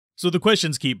So the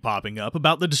questions keep popping up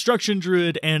about the Destruction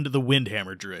Druid and the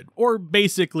Windhammer Druid, or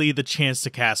basically the Chance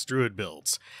to Cast Druid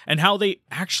builds, and how they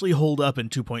actually hold up in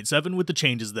 2.7 with the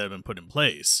changes that have been put in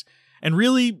place. And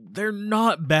really, they're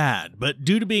not bad, but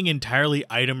due to being entirely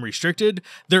item restricted,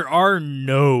 there are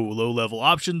no low-level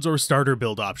options or starter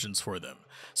build options for them.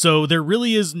 So there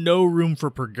really is no room for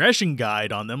progression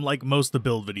guide on them like most of the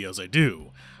build videos I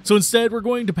do. So instead, we're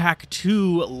going to pack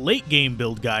 2 late game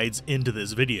build guides into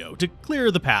this video to clear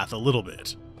the path a little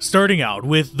bit. Starting out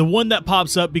with the one that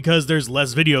pops up because there's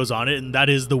less videos on it, and that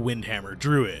is the Windhammer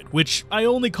Druid, which I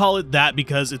only call it that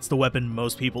because it's the weapon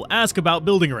most people ask about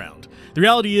building around. The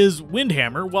reality is,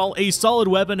 Windhammer, while a solid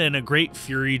weapon and a great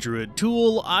Fury Druid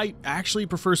tool, I actually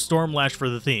prefer Stormlash for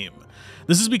the theme.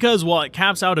 This is because while it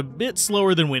caps out a bit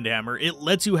slower than Windhammer, it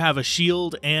lets you have a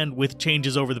shield, and with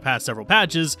changes over the past several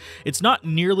patches, it's not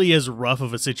nearly as rough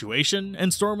of a situation,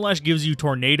 and Stormlash gives you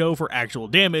Tornado for actual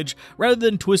damage, rather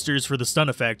than Twisters for the stun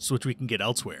effects, which we can get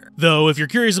elsewhere. Though, if you're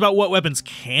curious about what weapons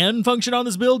can function on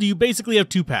this build, you basically have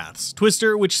 2 paths.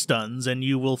 Twister, which stuns, and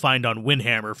you will find on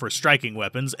Windhammer for striking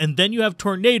weapons, and then you have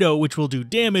Tornado, which will do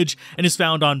damage, and is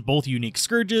found on both unique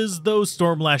Scourges, though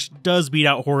Stormlash does beat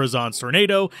out Horizon's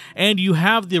Tornado, and you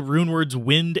have the rune words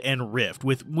Wind and Rift,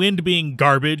 with Wind being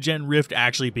garbage and Rift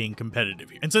actually being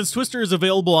competitive here. And since Twister is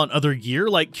available on other gear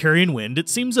like Carrion Wind, it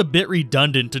seems a bit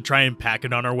redundant to try and pack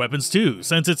it on our weapons too,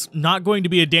 since it's not going to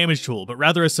be a damage tool, but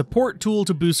rather a support tool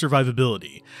to boost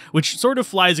survivability, which sort of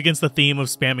flies against the theme of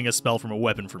spamming a spell from a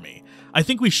weapon for me. I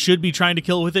think we should be trying to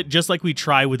kill with it just like we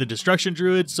try with the Destruction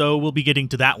Druid, so we'll be getting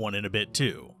to that one in a bit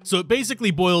too. So it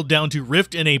basically boiled down to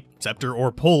Rift in a Scepter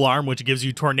or Polearm, which gives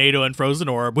you Tornado and Frozen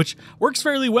Orb, which works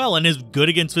fairly well and is good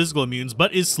against physical immunes,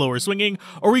 but is slower swinging,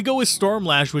 or we go with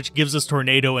Stormlash, which gives us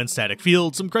Tornado and Static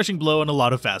Field, some Crushing Blow, and a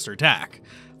lot of faster attack.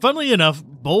 Funnily enough,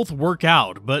 both work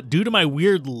out, but due to my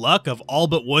weird luck of all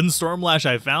but one Stormlash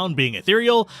I found being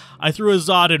ethereal, I threw a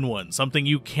Zod in one, something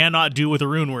you cannot do with a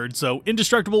rune word, so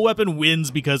Indestructible Weapon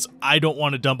wins because I don't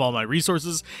want to dump all my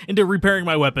resources into repairing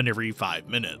my weapon every 5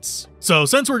 minutes. So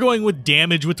since we're going with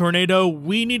damage with Tornado,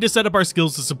 we need to set up our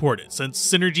skills to support it, since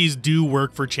synergies do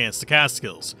work for chance to cast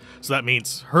skills. So that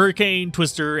means Hurricane,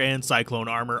 Twister, and Cyclone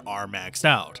armor are maxed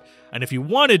out. And if you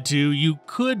wanted to, you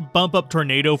could bump up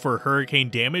Tornado for Hurricane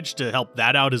damage to help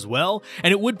that out as well,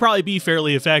 and it would probably be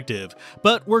fairly effective.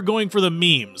 But we're going for the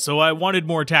memes, so I wanted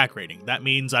more attack rating. That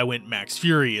means I went Max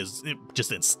Fury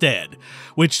just instead,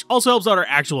 which also helps out our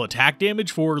actual attack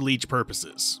damage for leech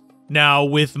purposes. Now,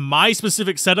 with my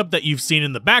specific setup that you've seen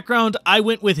in the background, I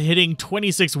went with hitting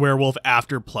 26 Werewolf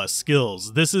after plus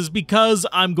skills. This is because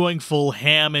I'm going full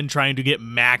ham and trying to get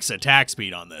max attack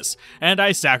speed on this, and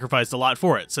I sacrificed a lot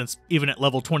for it, since even at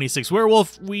level 26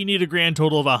 Werewolf, we need a grand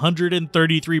total of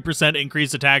 133%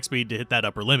 increased attack speed to hit that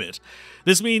upper limit.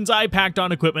 This means I packed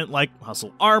on equipment like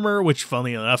Hustle Armor, which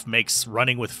funnily enough makes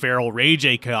running with Feral Rage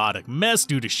a chaotic mess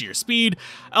due to sheer speed.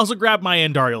 I also grabbed my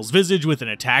Andariel's Visage with an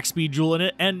attack speed jewel in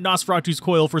it, and Nosferatu's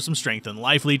Coil for some strength and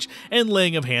life leech, and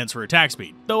Laying of Hands for attack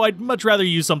speed, though I'd much rather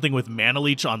use something with Mana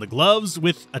Leech on the gloves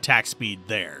with attack speed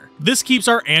there. This keeps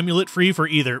our amulet free for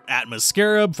either Atma's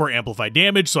Scarab for amplified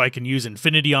damage, so I can use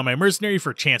Infinity on my mercenary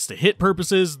for chance to hit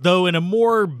purposes, though in a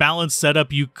more balanced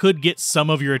setup you could get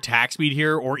some of your attack speed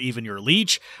here or even your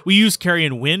leech. We use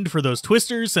Carrion Wind for those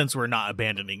Twisters since we're not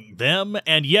abandoning them,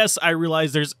 and yes, I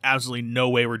realize there's absolutely no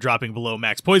way we're dropping below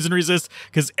max poison resist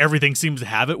because everything seems to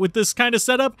have it with this kind of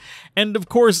setup, and of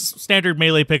course standard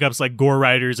melee pickups like Gore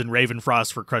Riders and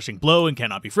Ravenfrost for Crushing Blow and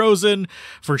Cannot Be Frozen.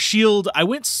 For shield, I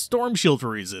went Storm Shield for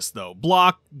resist though.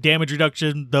 Block, damage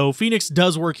reduction, though Phoenix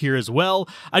does work here as well.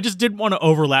 I just didn't want to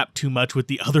overlap too much with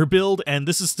the other build, and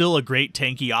this is still a great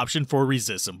tanky option for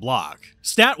resist and block.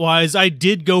 Stat-wise, I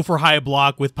did go for high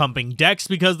block with pumping Dex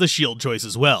because the shield choice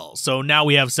as well, so now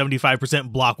we have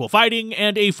 75% block while fighting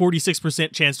and a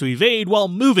 46% chance to evade while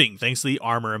moving thanks to the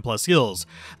armor and plus skills,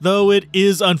 though it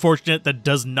is unfortunate that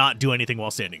does not do anything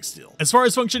while standing still. As far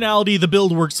as functionality, the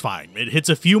build works fine. It hits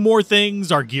a few more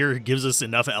things, our gear gives us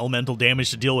enough elemental damage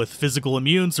to deal with physical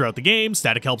immunes throughout the game,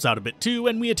 static helps out a bit too,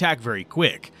 and we attack very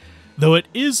quick. Though it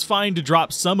is fine to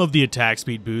drop some of the attack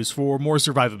speed boost for more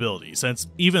survivability, since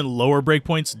even lower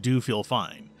breakpoints do feel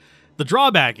fine. The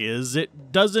drawback is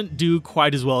it doesn't do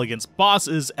quite as well against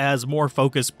bosses as more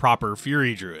focused proper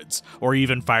Fury Druids, or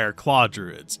even Fire Claw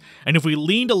Druids, and if we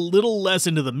leaned a little less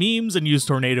into the memes and used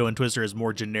Tornado and Twister as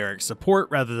more generic support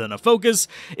rather than a focus,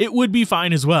 it would be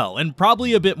fine as well, and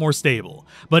probably a bit more stable,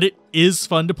 but it is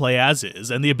fun to play as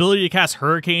is, and the ability to cast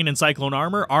Hurricane and Cyclone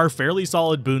Armor are fairly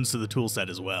solid boons to the toolset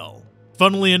as well.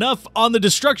 Funnily enough, on the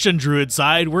Destruction Druid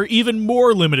side, we're even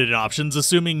more limited in options,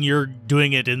 assuming you're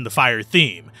doing it in the fire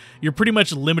theme. You're pretty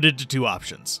much limited to 2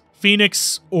 options.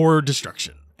 Phoenix or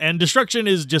Destruction. And Destruction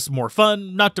is just more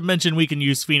fun, not to mention we can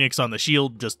use Phoenix on the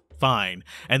shield just fine.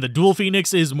 And the dual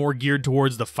Phoenix is more geared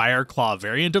towards the Fire Claw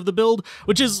variant of the build,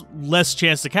 which is less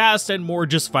chance to cast and more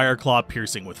just Fire Claw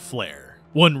piercing with Flare.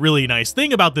 One really nice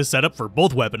thing about this setup for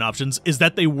both weapon options is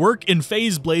that they work in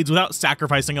phase blades without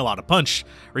sacrificing a lot of punch,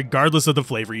 regardless of the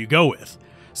flavor you go with.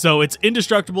 So it's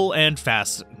indestructible and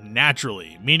fast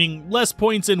naturally, meaning less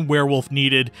points in Werewolf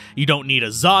needed, you don't need a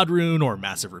Zod rune or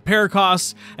massive repair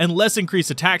costs, and less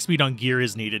increased attack speed on gear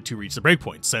is needed to reach the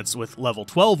breakpoint, since with level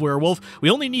 12 Werewolf, we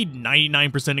only need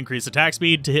 99% increased attack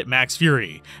speed to hit max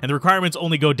fury, and the requirements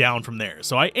only go down from there,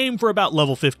 so I aim for about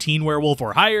level 15 Werewolf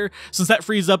or higher, since that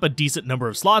frees up a decent number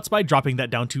of slots by dropping that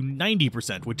down to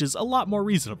 90%, which is a lot more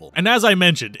reasonable. And as I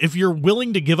mentioned, if you're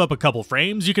willing to give up a couple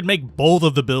frames, you can make both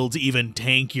of the builds even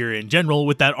tankier in general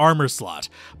with that armor slot.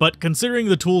 But considering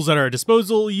the tools at our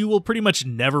disposal, you will pretty much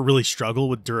never really struggle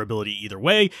with durability either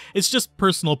way. It's just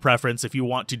personal preference. If you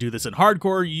want to do this in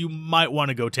hardcore, you might want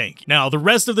to go tank. Now, the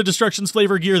rest of the Destruction's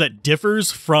flavor gear that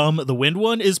differs from the Wind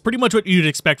one is pretty much what you'd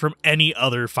expect from any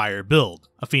other fire build.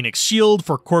 A Phoenix Shield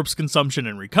for corpse consumption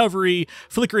and recovery,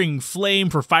 Flickering Flame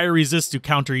for fire resist to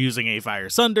counter using a Fire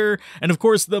Sunder, and of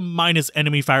course the minus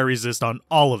enemy fire resist on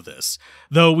all of this.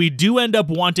 Though we do end up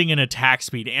wanting an attack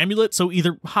speed amulet, so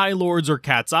either High Lords or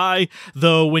Cat's Eye,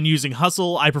 though when using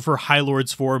Hustle, I prefer High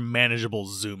Lords for manageable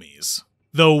zoomies.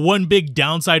 Though one big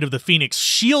downside of the Phoenix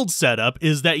Shield setup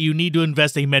is that you need to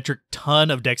invest a metric ton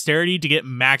of dexterity to get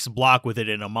max block with it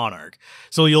in a Monarch.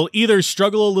 So you'll either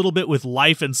struggle a little bit with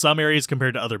life in some areas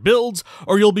compared to other builds,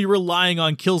 or you'll be relying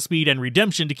on kill speed and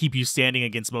redemption to keep you standing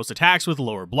against most attacks with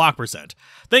lower block percent.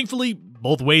 Thankfully,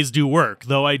 both ways do work,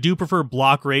 though I do prefer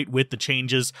block rate with the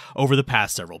changes over the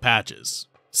past several patches.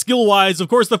 Skill-wise, of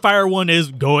course, the Fire one is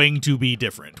going to be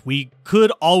different. We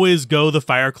could always go the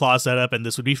Fire Claw setup and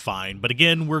this would be fine, but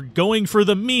again, we're going for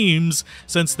the memes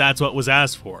since that's what was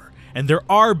asked for. And there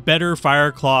are better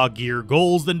Fire Claw gear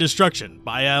goals than Destruction,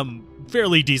 by a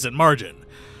fairly decent margin.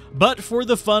 But for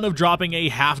the fun of dropping a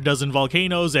half dozen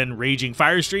volcanoes and raging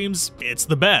fire streams, it's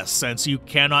the best, since you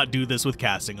cannot do this with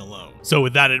casting alone. So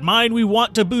with that in mind, we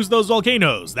want to boost those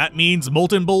volcanoes. That means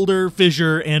Molten Boulder,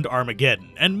 Fissure, and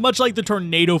Armageddon. And much like the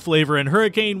Tornado flavor in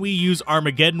Hurricane, we use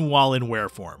Armageddon while in Were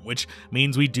form, which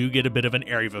means we do get a bit of an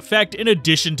area of effect in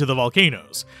addition to the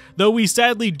volcanoes. Though we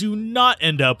sadly do not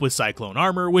end up with Cyclone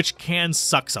armor, which can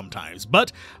suck sometimes,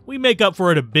 but we make up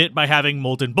for it a bit by having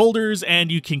Molten Boulders,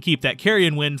 and you can keep that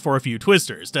carrion wind for a few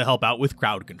twisters to help out with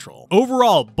crowd control.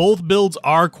 Overall, both builds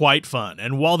are quite fun,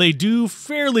 and while they do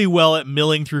fairly well at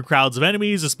milling through crowds of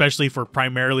enemies, especially for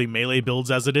primarily melee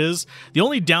builds as it is, the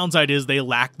only downside is they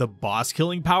lack the boss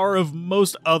killing power of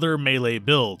most other melee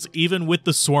builds, even with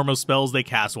the swarm of spells they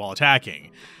cast while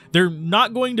attacking. They're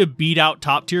not going to beat out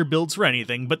top tier builds for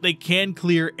anything, but they can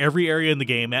clear every area in the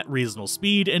game at reasonable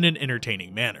speed in an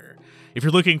entertaining manner. If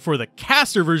you're looking for the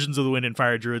caster versions of the Wind and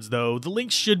Fire Druids though, the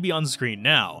links should be on screen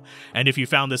now. And if you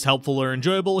found this helpful or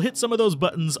enjoyable, hit some of those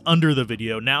buttons under the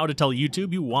video now to tell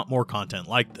YouTube you want more content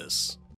like this.